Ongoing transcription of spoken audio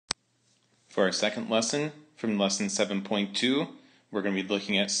For our second lesson from lesson 7.2, we're going to be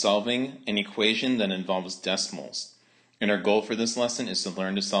looking at solving an equation that involves decimals. And our goal for this lesson is to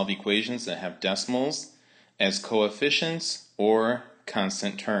learn to solve equations that have decimals as coefficients or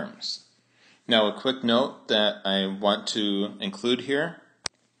constant terms. Now, a quick note that I want to include here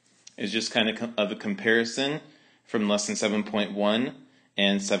is just kind of a comparison from lesson 7.1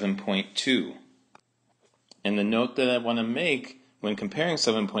 and 7.2. And the note that I want to make when comparing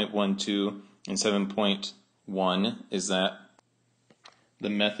 7.12 and 7.1 is that the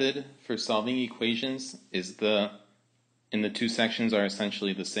method for solving equations in the two sections are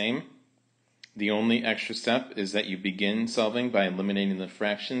essentially the same. The only extra step is that you begin solving by eliminating the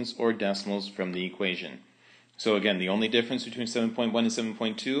fractions or decimals from the equation. So again, the only difference between 7.1 and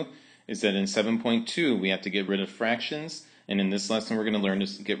 7.2 is that in 7.2 we have to get rid of fractions, and in this lesson we're going to learn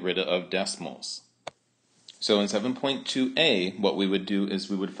to get rid of decimals. So in 7.2a, what we would do is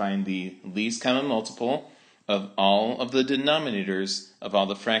we would find the least common multiple of all of the denominators of all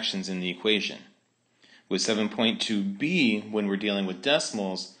the fractions in the equation. With 7.2b, when we're dealing with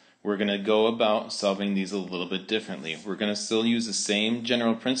decimals, we're going to go about solving these a little bit differently. We're going to still use the same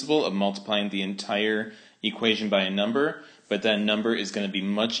general principle of multiplying the entire equation by a number, but that number is going to be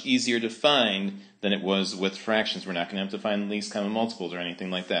much easier to find than it was with fractions. We're not going to have to find the least common multiples or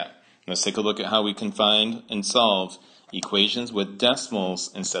anything like that. Let's take a look at how we can find and solve equations with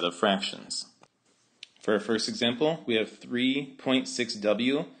decimals instead of fractions. For our first example, we have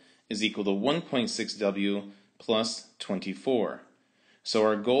 3.6w is equal to 1.6w plus 24. So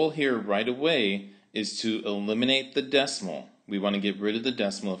our goal here right away is to eliminate the decimal. We want to get rid of the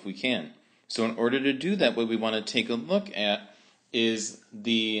decimal if we can. So in order to do that, what we want to take a look at is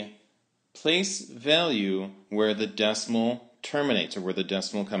the place value where the decimal terminates, or where the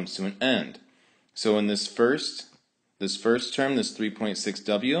decimal comes to an end. So in this first term, this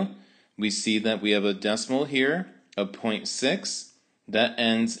 3.6w, we see that we have a decimal here of 0.6 that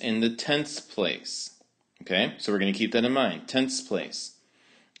ends in the tenths place. Okay, so we're going to keep that in mind, tenths place.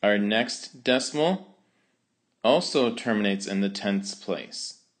 Our next decimal also terminates in the tenths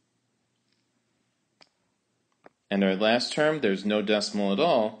place. And our last term, there's no decimal at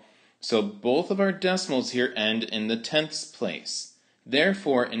all. So both of our decimals here end in the tenths place.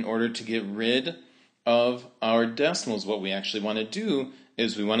 Therefore, in order to get rid of our decimals, what we actually want to do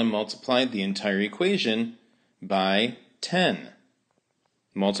is we want to multiply the entire equation by 10.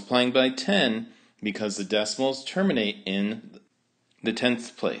 Multiplying by 10 because the decimals terminate in the tenths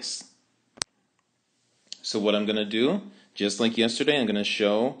place. So what I'm going to do, just like yesterday, I'm going to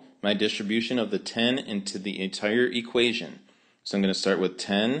show my distribution of the 10 into the entire equation. So I'm going to start with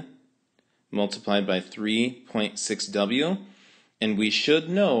 10 multiplied by 3.6w, and we should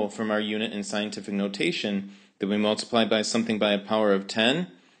know from our unit in scientific notation that we multiply by something by a power of 10,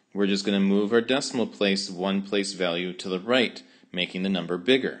 we're just going to move our decimal place one place value to the right, making the number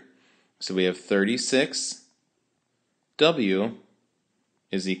bigger. So we have 36w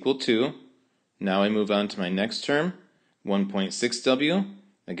is equal to, now I move on to my next term, 1.6w.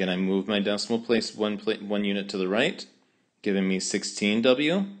 Again, I move my decimal place one unit to the right, giving me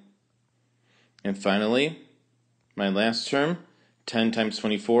 16w. And finally, my last term, 10 times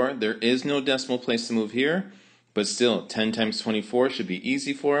 24. There is no decimal place to move here, but still, 10 times 24 should be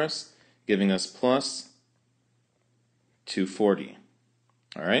easy for us, giving us plus 240.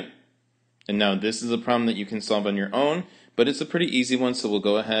 All right? And now this is a problem that you can solve on your own, but it's a pretty easy one, so we'll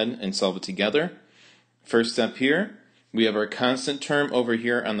go ahead and solve it together. First step here, we have our constant term over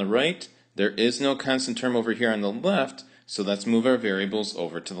here on the right. There is no constant term over here on the left, so let's move our variables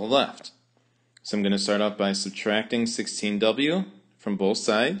over to the left. So I'm going to start off by subtracting 16w from both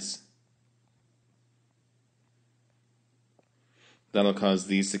sides. That'll cause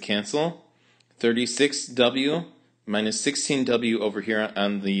these to cancel. 36w minus 16w over here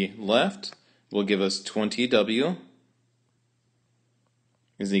on the left will give us 20w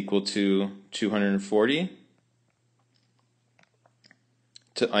is equal to 240.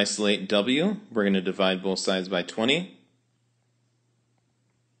 To isolate w, we're going to divide both sides by 20.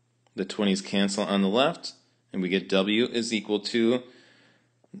 The 20s cancel on the left, and we get w is equal to,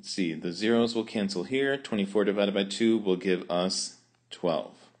 let's see, the zeros will cancel here. 24 divided by 2 will give us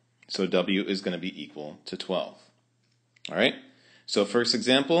 12. So w is going to be equal to 12. All right, so first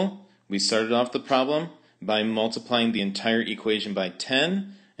example, we started off the problem by multiplying the entire equation by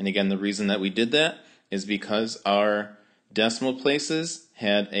 10. And again, the reason that we did that is because our decimal places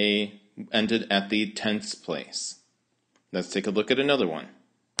ended at the tenths place. Let's take a look at another one.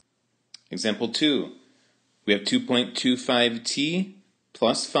 Example 2, we have 2.25t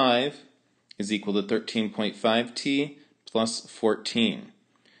plus 5 is equal to 13.5t plus 14.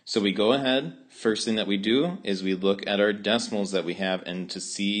 So we go ahead, first thing that we do is we look at our decimals that we have and to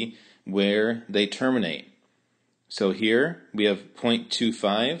see where they terminate. So here we have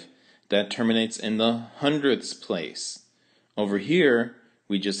 0.25 that terminates in the hundredths place. Over here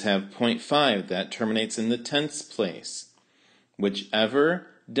we just have 0.5 that terminates in the tenths place. Whichever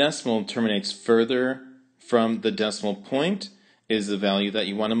decimal terminates further from the decimal point is the value that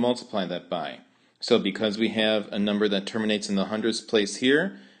you want to multiply that by. So because we have a number that terminates in the hundredths place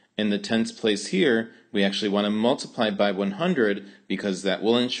here, in the tenths place here, we actually want to multiply by 100 because that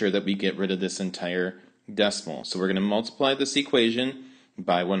will ensure that we get rid of this entire decimal. So we're going to multiply this equation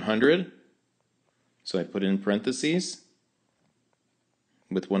by 100. So I put in parentheses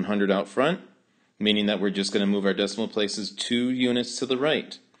with 100 out front, meaning that we're just going to move our decimal places 2 units to the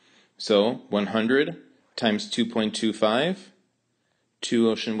right. So 100 times 2.25, 2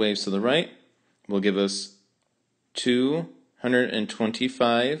 ocean waves to the right, will give us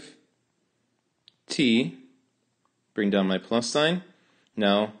 225 t. Bring down my plus sign.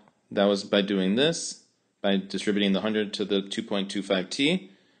 Now, that was by doing this, by distributing the 100 to the 2.25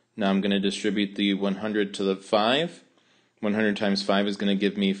 t. Now I'm going to distribute the 100 to the 5. 100 times 5 is going to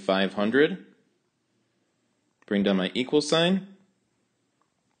give me 500. Bring down my equal sign.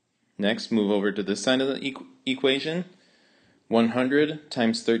 Next, move over to this side of the equation. 100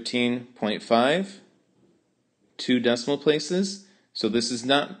 times 13.5, 2 decimal places. So this has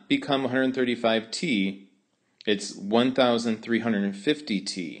not become 135t, it's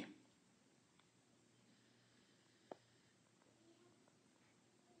 1,350t.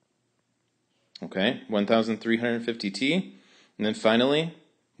 Okay, 1,350t. And then finally,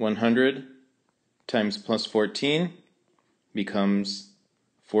 100 times plus 14 becomes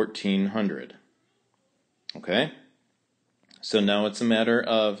 1,400. Okay? So now it's a matter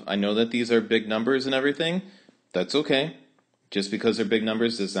of, I know that these are big numbers and everything. That's okay. Just because they're big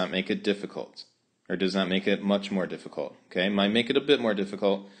numbers does not make it difficult, or does not make it much more difficult. Okay, might make it a bit more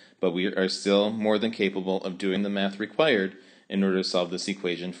difficult, but we are still more than capable of doing the math required in order to solve this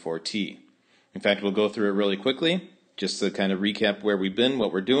equation for t. In fact, we'll go through it really quickly, just to kind of recap where we've been,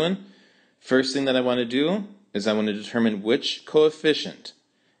 what we're doing. First thing that I want to do is I want to determine which coefficient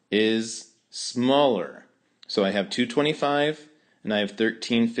is smaller. So I have 225 and I have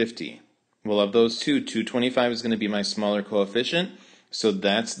 1350. Well, of those two, 225 is going to be my smaller coefficient, so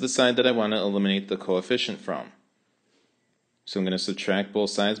that's the side that I want to eliminate the coefficient from. So I'm going to subtract both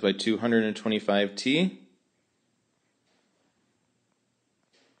sides by 225t.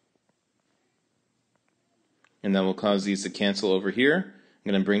 And that will cause these to cancel over here.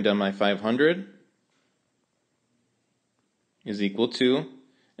 I'm going to bring down my 500 is equal to,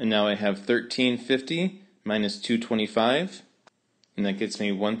 and now I have 1350 minus 225. And that gets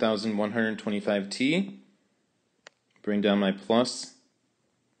me 1,125t. Bring down my plus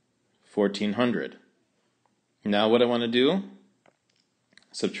 1,400. Now what I want to do,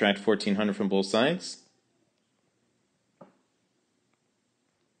 subtract 1,400 from both sides.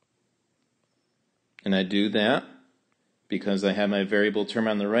 And I do that because I have my variable term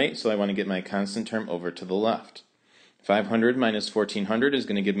on the right, so I want to get my constant term over to the left. 500 minus 1,400 is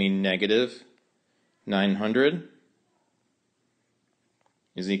going to give me negative 900.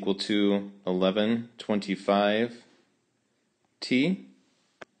 Is equal to 1125t.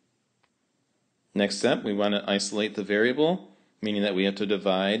 Next step, we want to isolate the variable, meaning that we have to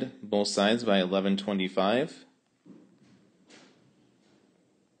divide both sides by 1125.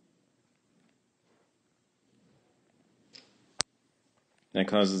 That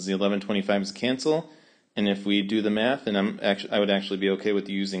causes the 1125s to cancel, and if we do the math, and I would actually be okay with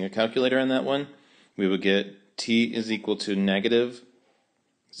using a calculator on that one, we would get t is equal to negative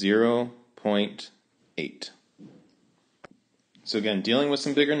 0.8. So again, dealing with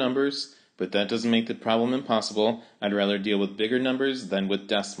some bigger numbers, but that doesn't make the problem impossible. I'd rather deal with bigger numbers than with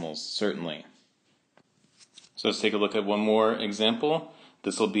decimals, certainly. So let's take a look at one more example.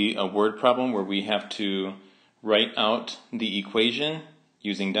 This will be a word problem where we have to write out the equation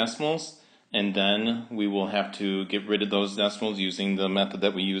using decimals, and then we will have to get rid of those decimals using the method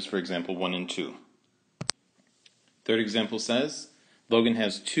that we use for example 1 and 2. Third example says, Logan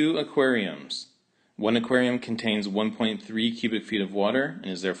has 2 aquariums. One aquarium contains 1.3 cubic feet of water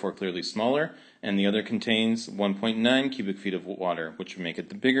and is therefore clearly smaller, and the other contains 1.9 cubic feet of water, which would make it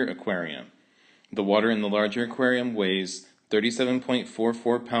the bigger aquarium. The water in the larger aquarium weighs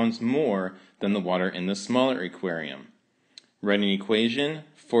 37.44 pounds more than the water in the smaller aquarium. Write an equation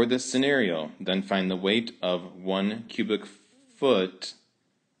for this scenario, then find the weight of 1 cubic foot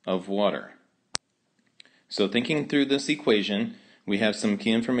of water. So thinking through this equation, we have some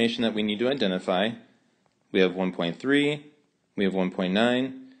key information that we need to identify. We have 1.3, we have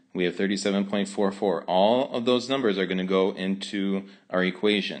 1.9, we have 37.44. All of those numbers are going to go into our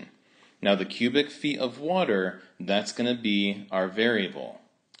equation. Now the cubic feet of water, that's going to be our variable.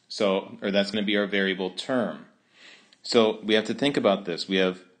 Or that's going to be our variable term. So we have to think about this. We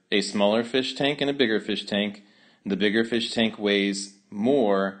have a smaller fish tank and a bigger fish tank. The bigger fish tank weighs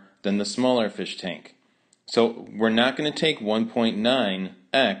more than the smaller fish tank. So we're not going to take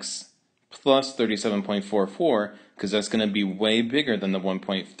 1.9x plus 37.44 because that's going to be way bigger than the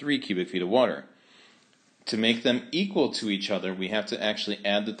 1.3 cubic feet of water. To make them equal to each other, we have to actually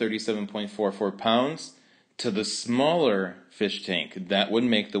add the 37.44 pounds to the smaller fish tank. That would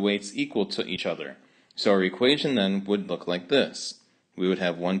make the weights equal to each other. So our equation then would look like this. We would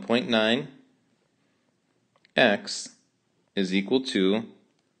have 1.9x is equal to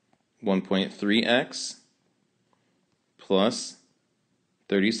 1.3x plus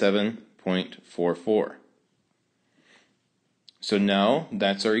 37.44. So now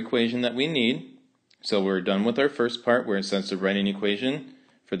that's our equation that we need. So we're done with our first part where it says to write an equation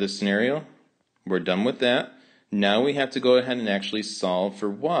for this scenario. We're done with that. Now we have to go ahead and actually solve for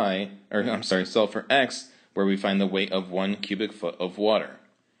solve for x, where we find the weight of 1 cubic foot of water.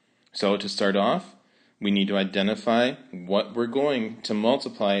 So to start off, we need to identify what we're going to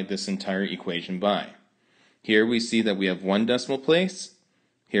multiply this entire equation by. Here we see that we have 1 decimal place.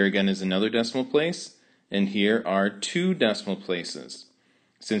 Here again is another decimal place. And here are 2 decimal places.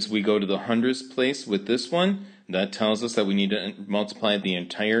 Since we go to the hundredths place with this one, that tells us that we need to multiply the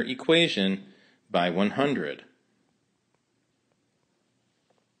entire equation by 100.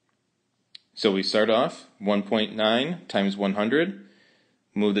 So we start off 1.9 times 100,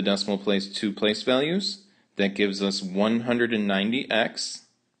 move the decimal place 2 place values. That gives us 190x.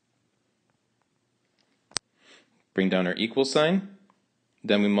 Bring down our equal sign.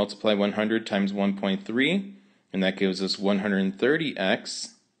 Then we multiply 100 times 1.3, and that gives us 130x.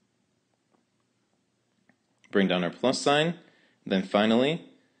 Bring down our plus sign. Then finally,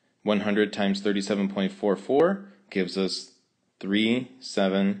 100 times 37.44 gives us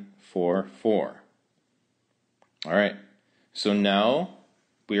 3744. All right, so now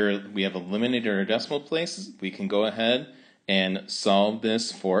we have eliminated our decimal places. We can go ahead and solve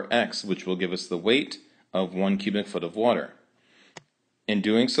this for x, which will give us the weight of 1 cubic foot of water. In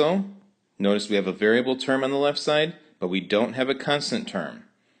doing so, notice we have a variable term on the left side, but we don't have a constant term.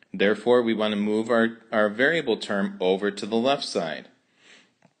 Therefore, we want to move our variable term over to the left side.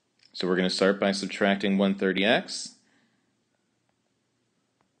 So we're going to start by subtracting 130x.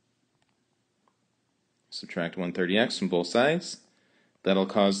 Subtract 130x from both sides. That'll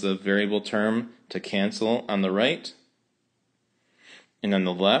cause the variable term to cancel on the right. And on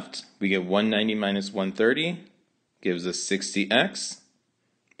the left, we get 190 minus 130 gives us 60x.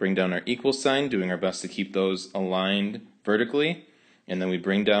 Bring down our equal sign, doing our best to keep those aligned vertically. And then we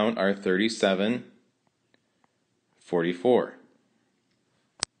bring down our 3744.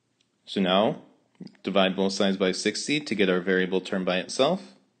 So now, divide both sides by 60 to get our variable term by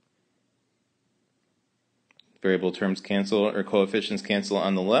itself. Variable terms cancel, or coefficients cancel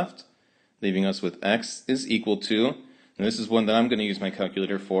on the left, leaving us with x is equal to, and this is one that I'm going to use my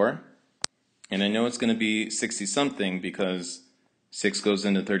calculator for, and I know it's going to be 60 something because 6 goes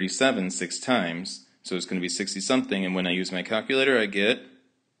into 37 6 times, so it's going to be 60 something, and when I use my calculator I get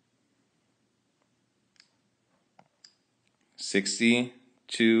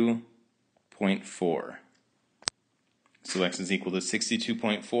 62.4. So x is equal to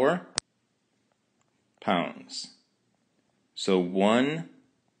 62.4 pounds. So 1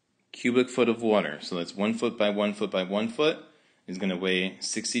 cubic foot of water, so that's 1 foot by 1 foot by 1 foot, is going to weigh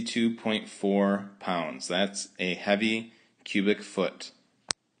 62.4 pounds. That's a heavy cubic foot.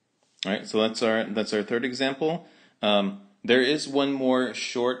 All right, so that's our third example. There is one more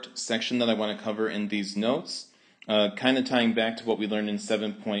short section that I want to cover in these notes, kind of tying back to what we learned in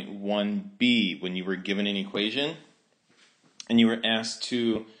 7.1b when you were given an equation and you were asked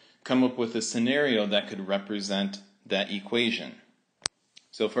to come up with a scenario that could represent that equation.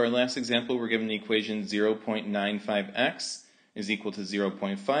 So for our last example, we're given the equation 0.95x is equal to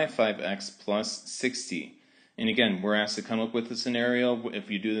 0.55x plus 60. And again, we're asked to come up with a scenario. If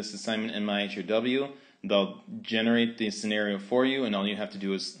you do this assignment in MyHRW, they'll generate the scenario for you, and all you have to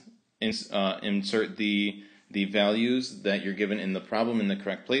do is insert the values that you're given in the problem in the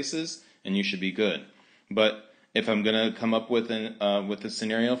correct places, and you should be good. But if I'm going to come up with a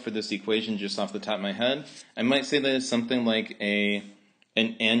scenario for this equation just off the top of my head, I might say that it's something like an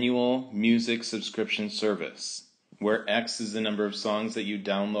annual music subscription service, where X is the number of songs that you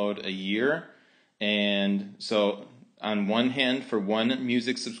download a year. And so on one hand, for one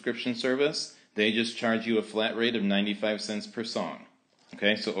music subscription service, they just charge you a flat rate of 95 cents per song.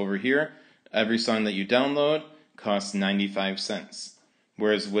 Okay, so over here, every song that you download costs 95 cents.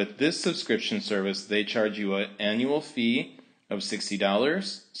 Whereas with this subscription service, they charge you an annual fee of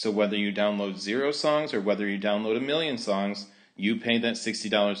 $60. So whether you download 0 songs or whether you download 1,000,000 songs, you pay that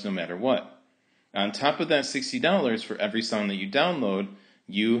 $60 no matter what. On top of that $60 for every song that you download,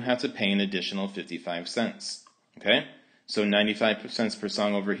 you have to pay an additional 55 cents. Okay? So 95 cents per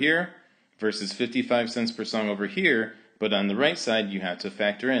song over here versus 55 cents per song over here, but on the right side, you have to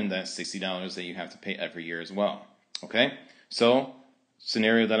factor in that $60 that you have to pay every year as well. Okay? So,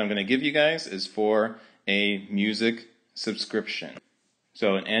 scenario that I'm going to give you guys is for a music subscription.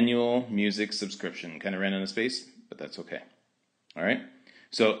 So an annual music subscription. Kind of ran out of space, but that's okay. Alright?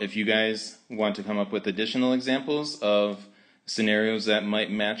 So if you guys want to come up with additional examples of scenarios that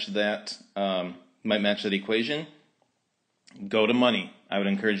might match that equation, go to money. I would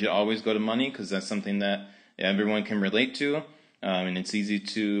encourage you to always go to money because that's something that everyone can relate to, and it's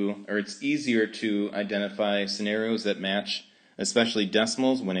easier to identify scenarios that match, especially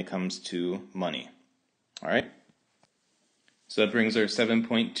decimals, when it comes to money. All right. So that brings our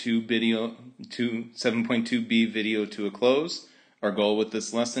 7.2B video to a close. Our goal with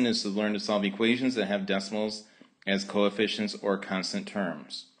this lesson is to learn to solve equations that have decimals as coefficients or constant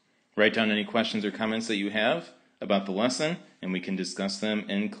terms. Write down any questions or comments that you have about the lesson, and we can discuss them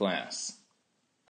in class.